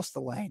across the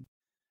lane,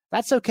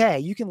 that's okay.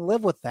 You can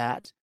live with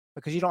that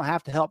because you don't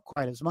have to help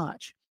quite as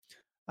much.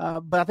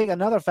 But I think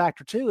another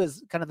factor too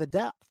is kind of the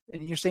depth,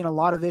 and you're seeing a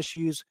lot of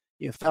issues.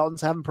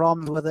 Felton's having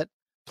problems with it.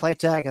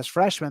 Playtech as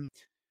freshman.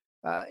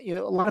 A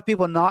lot of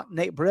people not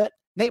Nate Britt.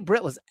 Nate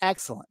Britt was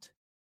excellent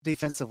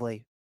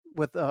defensively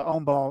with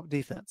on-ball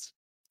defense.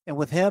 And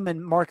with him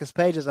and Marcus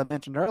Page, as I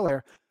mentioned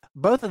earlier,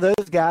 both of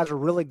those guys are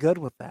really good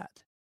with that.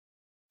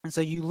 And so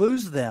you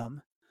lose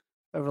them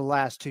over the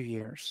last 2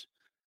 years.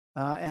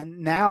 And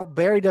now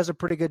Barry does a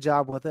pretty good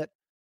job with it.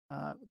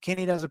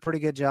 Kenny does a pretty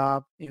good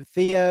job.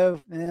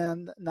 Theo,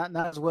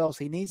 not as well as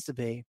he needs to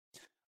be.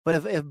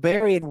 But if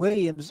Barry and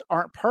Williams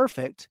aren't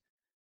perfect,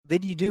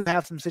 then you do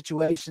have some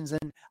situations.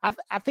 And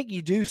I think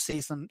you do see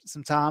some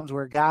times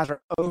where guys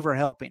are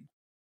over-helping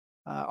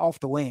off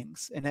the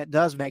wings. And that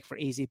does make for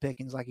easy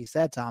pickings, like you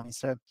said, Tommy.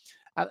 So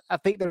I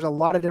think there's a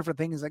lot of different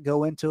things that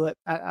go into it.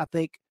 I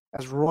think,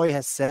 as Roy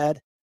has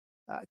said,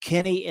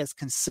 Kenny is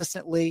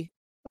consistently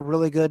a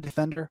really good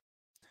defender.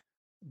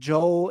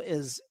 Joel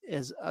is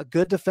a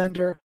good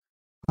defender,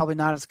 probably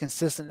not as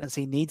consistent as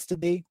he needs to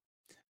be.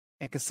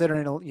 And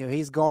considering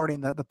he's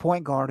guarding the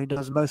point guard who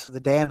does most of the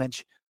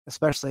damage,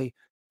 especially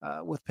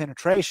with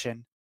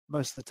penetration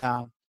most of the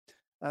time,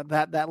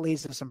 that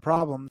leads to some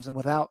problems. And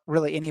without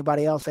really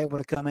anybody else able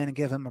to come in and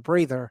give him a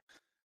breather,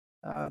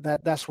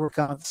 that's where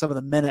kind of some of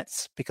the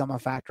minutes become a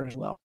factor as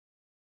well.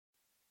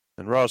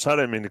 And Ross, I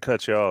didn't mean to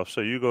cut you off,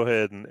 so you go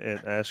ahead and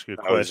ask your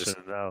question,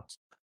 and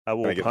I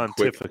will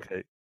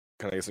pontificate.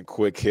 Kind of get some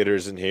quick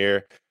hitters in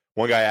here.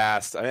 One guy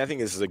asked, I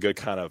think this is a good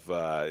kind of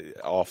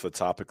off the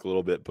topic a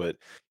little bit, but,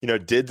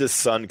 did the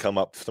sun come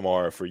up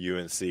tomorrow for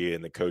UNC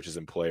and the coaches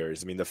and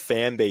players? I mean, the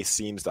fan base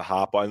seems to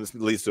hop on. This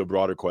leads to a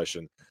broader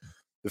question.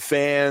 The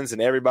fans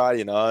and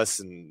everybody and us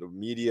and the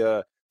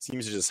media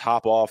seems to just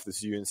hop off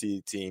this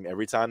UNC team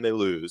every time they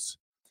lose.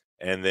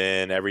 And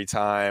then every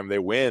time they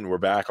win, we're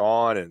back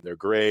on and they're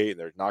great and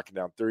they're knocking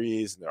down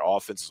threes and their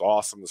offense is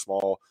awesome. The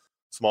small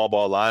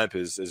ball lineup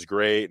is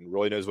great and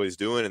really knows what he's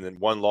doing. And then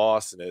one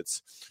loss and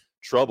it's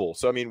trouble.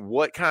 So, I mean,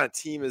 what kind of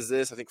team is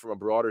this? I think from a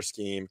broader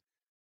scheme,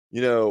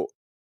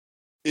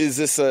 is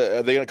this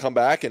are they going to come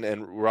back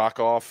and rock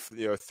off,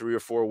 3 or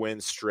 4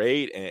 wins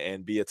straight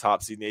and be a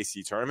top seed in the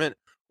ACC tournament?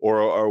 Or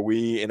are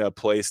we in a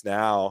place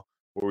now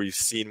where we've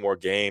seen more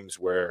games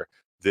where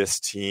this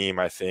team,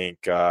 I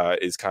think,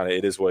 is kind of,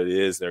 it is what it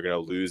is. They're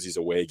going to lose these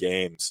away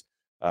games.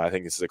 I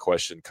think this is a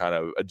question, kind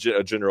of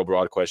a general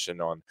broad question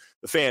on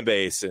the fan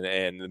base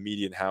and the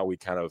media and how we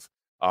kind of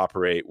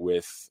operate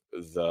with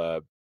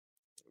the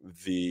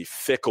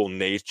fickle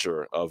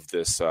nature of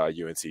this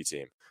UNC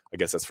team. I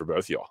guess that's for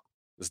both y'all.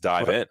 Let's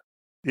dive in.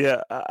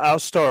 Yeah, I'll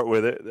start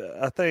with it.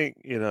 I think,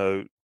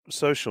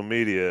 social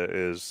media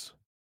has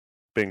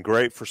been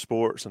great for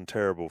sports and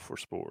terrible for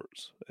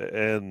sports.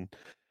 And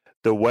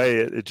the way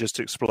it just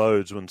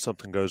explodes when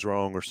something goes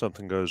wrong or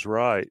something goes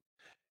right.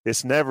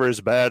 It's never as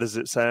bad as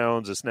it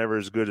sounds. It's never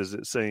as good as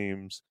it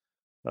seems.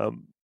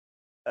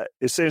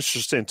 It's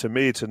interesting to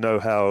me to know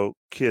how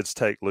kids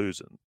take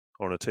losing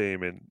on a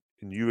team. And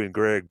you and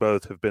Greg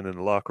both have been in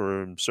the locker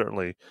room,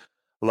 certainly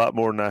a lot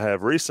more than I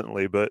have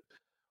recently. But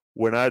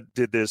when I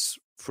did this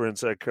for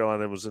Inside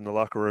Carolina was in the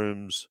locker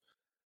rooms,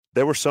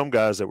 there were some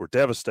guys that were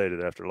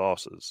devastated after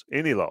losses,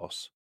 any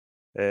loss.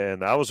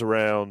 And I was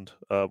around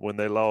when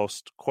they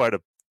lost quite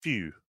a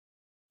few,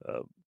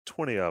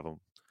 20 of them.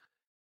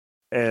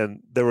 And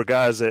there were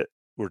guys that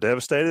were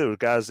devastated. There were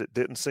guys that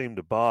didn't seem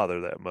to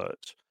bother that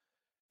much.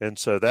 And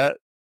so that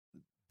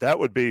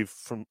would be,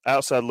 from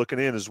outside looking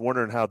in, is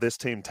wondering how this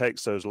team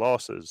takes those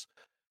losses.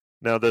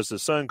 Now, does the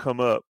sun come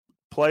up?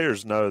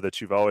 Players know that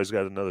you've always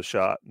got another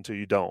shot until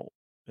you don't.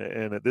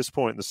 And at this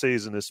point in the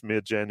season, it's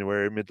mid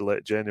to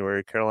late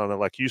January. Carolina,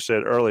 like you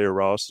said earlier,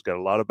 Ross, has got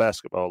a lot of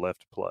basketball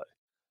left to play.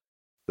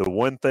 The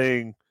one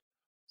thing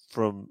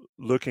from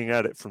looking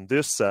at it from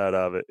this side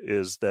of it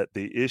is that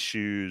the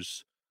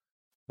issues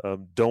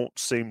don't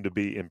seem to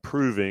be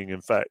improving.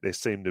 In fact, they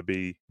seem to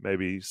be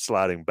maybe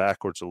sliding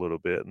backwards a little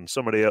bit. And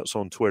somebody else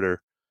on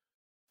Twitter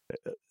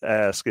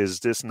asked,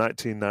 is this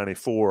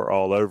 1994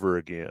 all over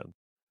again?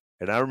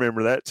 And I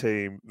remember that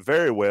team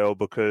very well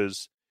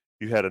because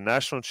you had a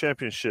national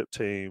championship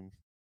team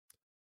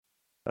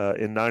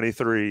in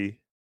 93,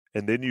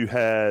 and then you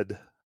had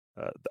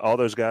all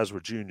those guys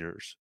were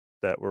juniors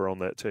that were on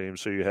that team.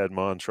 So you had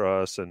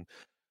Montross and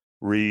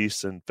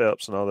Reese and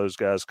Phelps and all those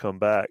guys come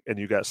back, and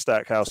you got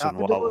Stackhouse and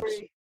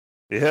Wallace.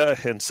 Yeah,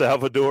 and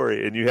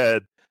Salvadori. And you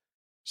had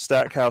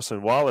Stackhouse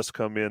and Wallace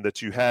come in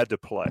that you had to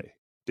play.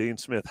 Dean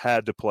Smith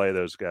had to play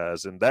those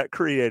guys, and that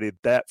created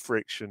that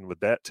friction with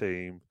that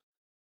team.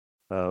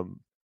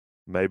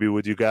 Maybe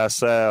with you guys,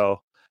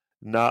 Sal,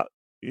 not,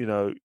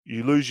 you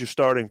lose your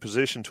starting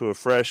position to a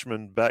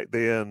freshman back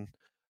then.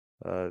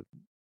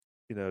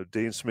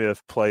 Dean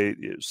Smith played,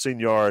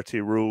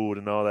 seniority ruled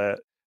and all that,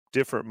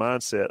 different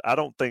mindset. I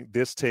don't think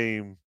this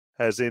team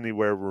has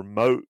anywhere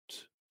remotely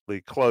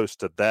close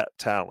to that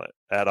talent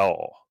at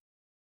all.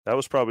 That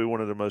was probably one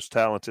of the most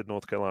talented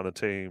North Carolina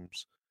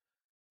teams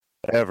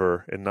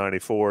ever in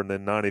 94, and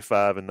then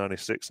 95 and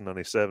 96 and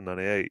 97,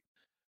 98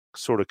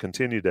 sort of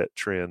continued that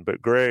trend.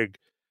 But Greg,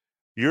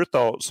 your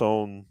thoughts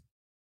on,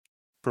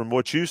 from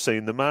what you've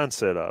seen, the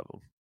mindset of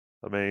them.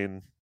 I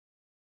mean,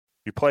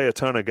 you play a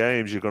ton of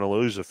games, you're going to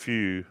lose a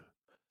few.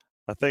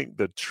 I think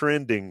the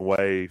trending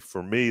way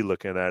for me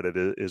looking at it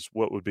is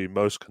what would be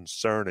most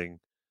concerning,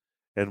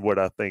 and what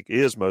I think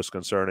is most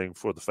concerning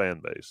for the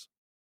fan base.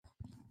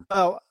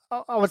 Well,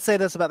 I would say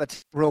this about the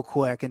team real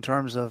quick in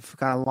terms of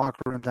kind of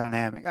locker room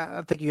dynamic.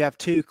 I think you have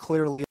two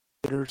clear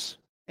leaders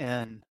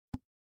in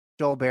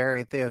Joel Berry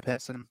and Theo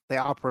Pinson. They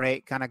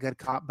operate kind of good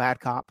cop, bad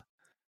cop.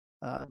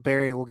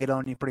 Berry will get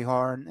on you pretty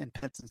hard, and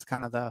Pinson's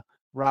kind of the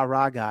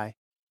rah-rah guy.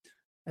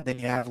 And then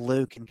you have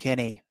Luke and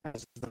Kenny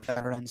as the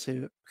veterans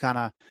who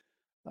kind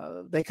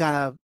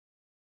of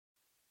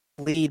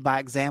lead by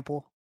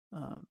example.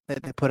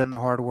 They put in the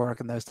hard work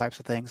and those types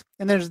of things.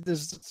 And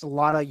there's a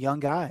lot of young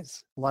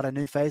guys, a lot of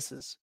new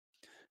faces.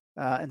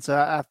 And so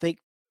I think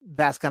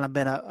that's kind of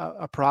been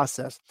a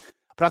process.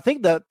 But I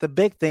think the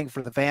big thing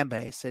for the fan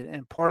base,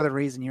 and part of the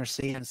reason you're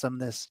seeing some of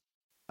this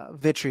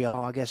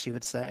vitriol, I guess you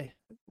would say,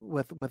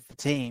 with the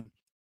team,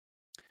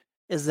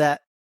 is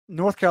that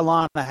North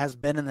Carolina has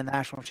been in the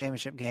national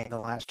championship game the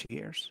last 2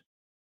 years.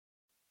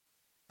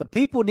 But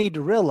people need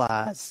to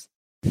realize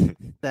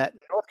that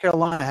North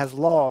Carolina has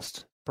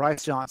lost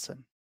Bryce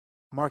Johnson,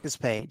 Marcus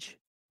Page,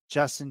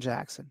 Justin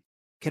Jackson,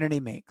 Kennedy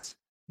Meeks,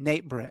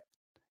 Nate Britt,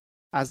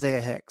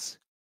 Isaiah Hicks,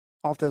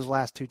 off those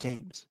last two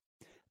teams.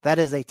 That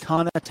is a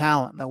ton of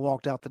talent that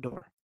walked out the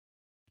door.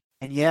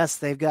 And yes,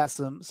 they've got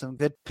some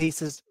good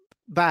pieces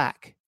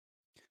back,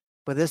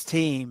 but this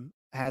team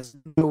has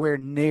nowhere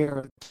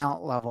near the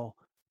talent level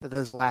that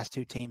those last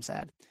two teams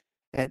had.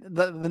 And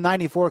the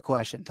 94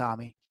 question,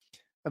 Tommy,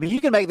 I mean,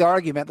 you can make the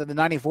argument that the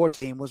 94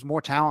 team was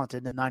more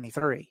talented than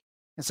 93.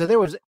 And so there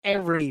was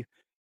every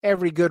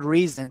good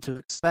reason to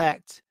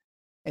expect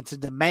and to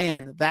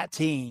demand that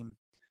team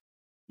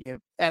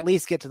at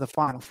least get to the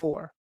Final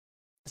Four.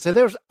 So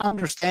there was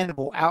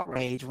understandable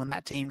outrage when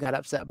that team got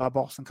upset by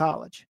Boston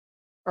College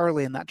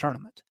early in that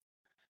tournament.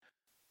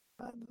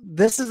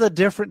 This is a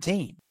different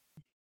team.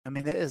 I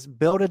mean, it is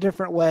built a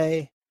different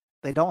way.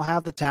 They don't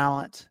have the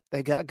talent.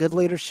 They got good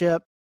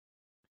leadership.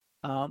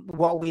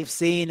 What we've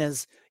seen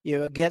is,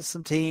 against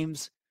some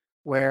teams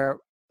where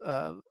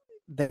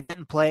they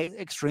didn't play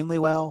extremely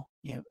well,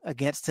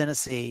 against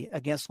Tennessee,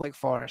 against Wake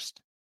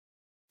Forest,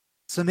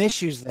 some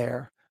issues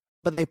there,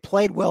 but they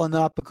played well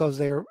enough because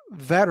they're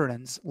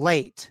veterans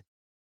late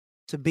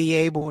to be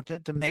able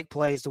to make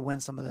plays to win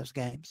some of those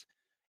games.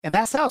 And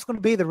that's how it's going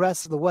to be the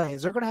rest of the way.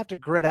 Is they're going to have to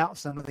grit out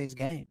some of these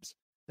games.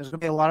 There's going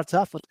to be a lot of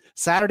tough ones.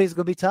 Saturday's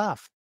going to be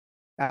tough.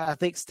 I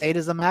think State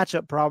is a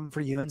matchup problem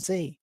for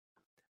UNC.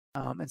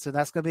 And so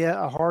that's going to be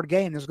a hard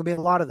game. There's going to be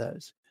a lot of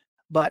those.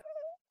 But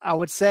I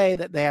would say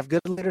that they have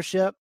good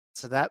leadership,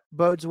 so that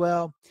bodes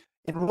well.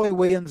 And Roy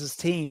Williams'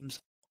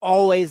 teams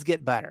always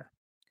get better.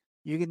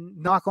 You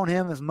can knock on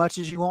him as much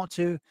as you want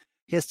to.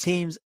 His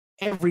teams,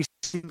 every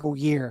single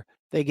year,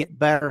 they get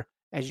better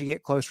as you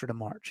get closer to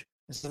March.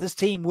 And so this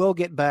team will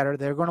get better.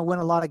 They're going to win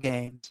a lot of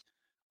games.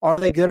 Are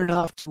they good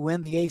enough to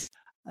win the ACC?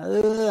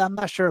 I'm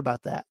not sure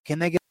about that. Can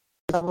they get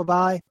a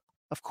bye?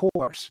 Of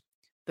course.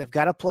 They've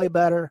got to play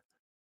better.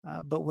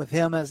 But with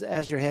him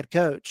as your head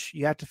coach,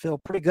 you have to feel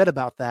pretty good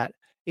about that,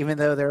 even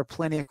though there are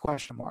plenty of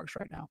question marks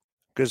right now.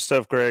 Good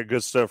stuff, Greg.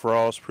 Good stuff,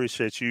 Ross.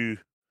 Appreciate you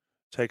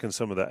taking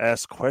some of the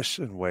ask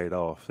question weight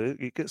off.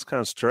 It gets kind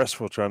of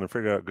stressful trying to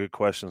figure out good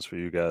questions for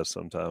you guys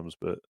sometimes,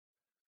 but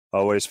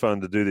always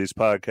fun to do these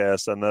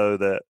podcasts. I know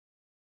that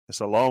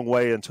it's a long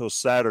way until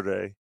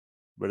Saturday,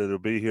 but it'll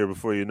be here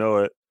before you know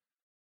it.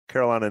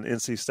 Carolina and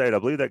NC State, I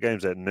believe that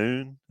game's at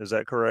noon. Is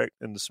that correct,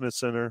 in the Smith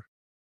Center?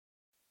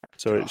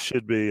 So it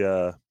should be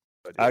I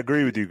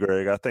agree with you,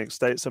 Greg. I think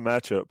State's a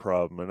matchup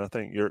problem, and I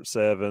think Yurt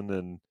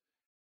 7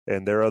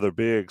 and their other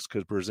bigs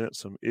could present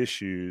some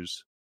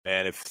issues.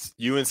 Man, if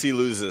UNC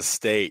loses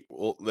State,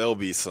 well, there'll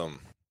be some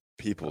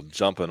people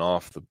jumping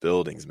off the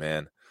buildings,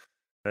 man.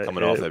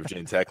 Coming off that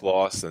Virginia Tech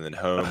loss and then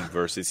home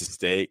versus NC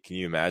State. Can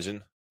you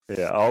imagine?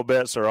 Yeah, all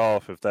bets are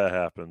off if that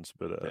happens.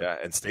 But yeah,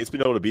 and State's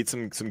been able to beat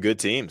some good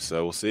teams,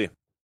 so we'll see.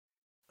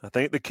 I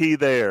think the key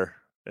there,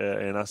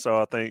 and I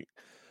think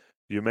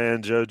your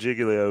man Joe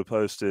Giglio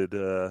posted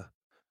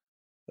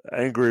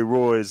Angry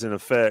Roy's in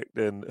effect,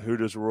 and who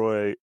does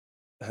Roy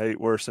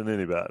hate worse than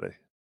anybody?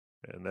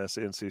 And that's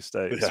NC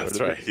State. Yeah, so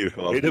that's right.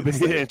 It'll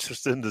be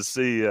interesting to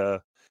see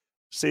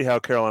how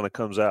Carolina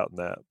comes out in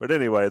that. But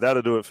anyway,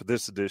 that'll do it for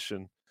this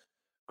edition.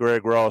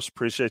 Greg, Ross,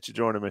 appreciate you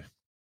joining me.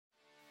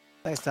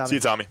 Thanks, Tommy. See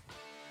you, Tommy.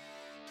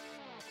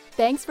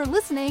 Thanks for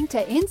listening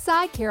to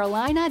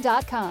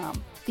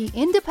InsideCarolina.com, the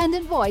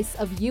independent voice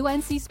of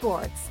UNC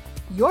Sports,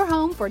 your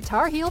home for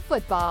Tar Heel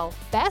football,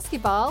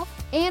 basketball,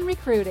 and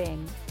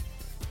recruiting.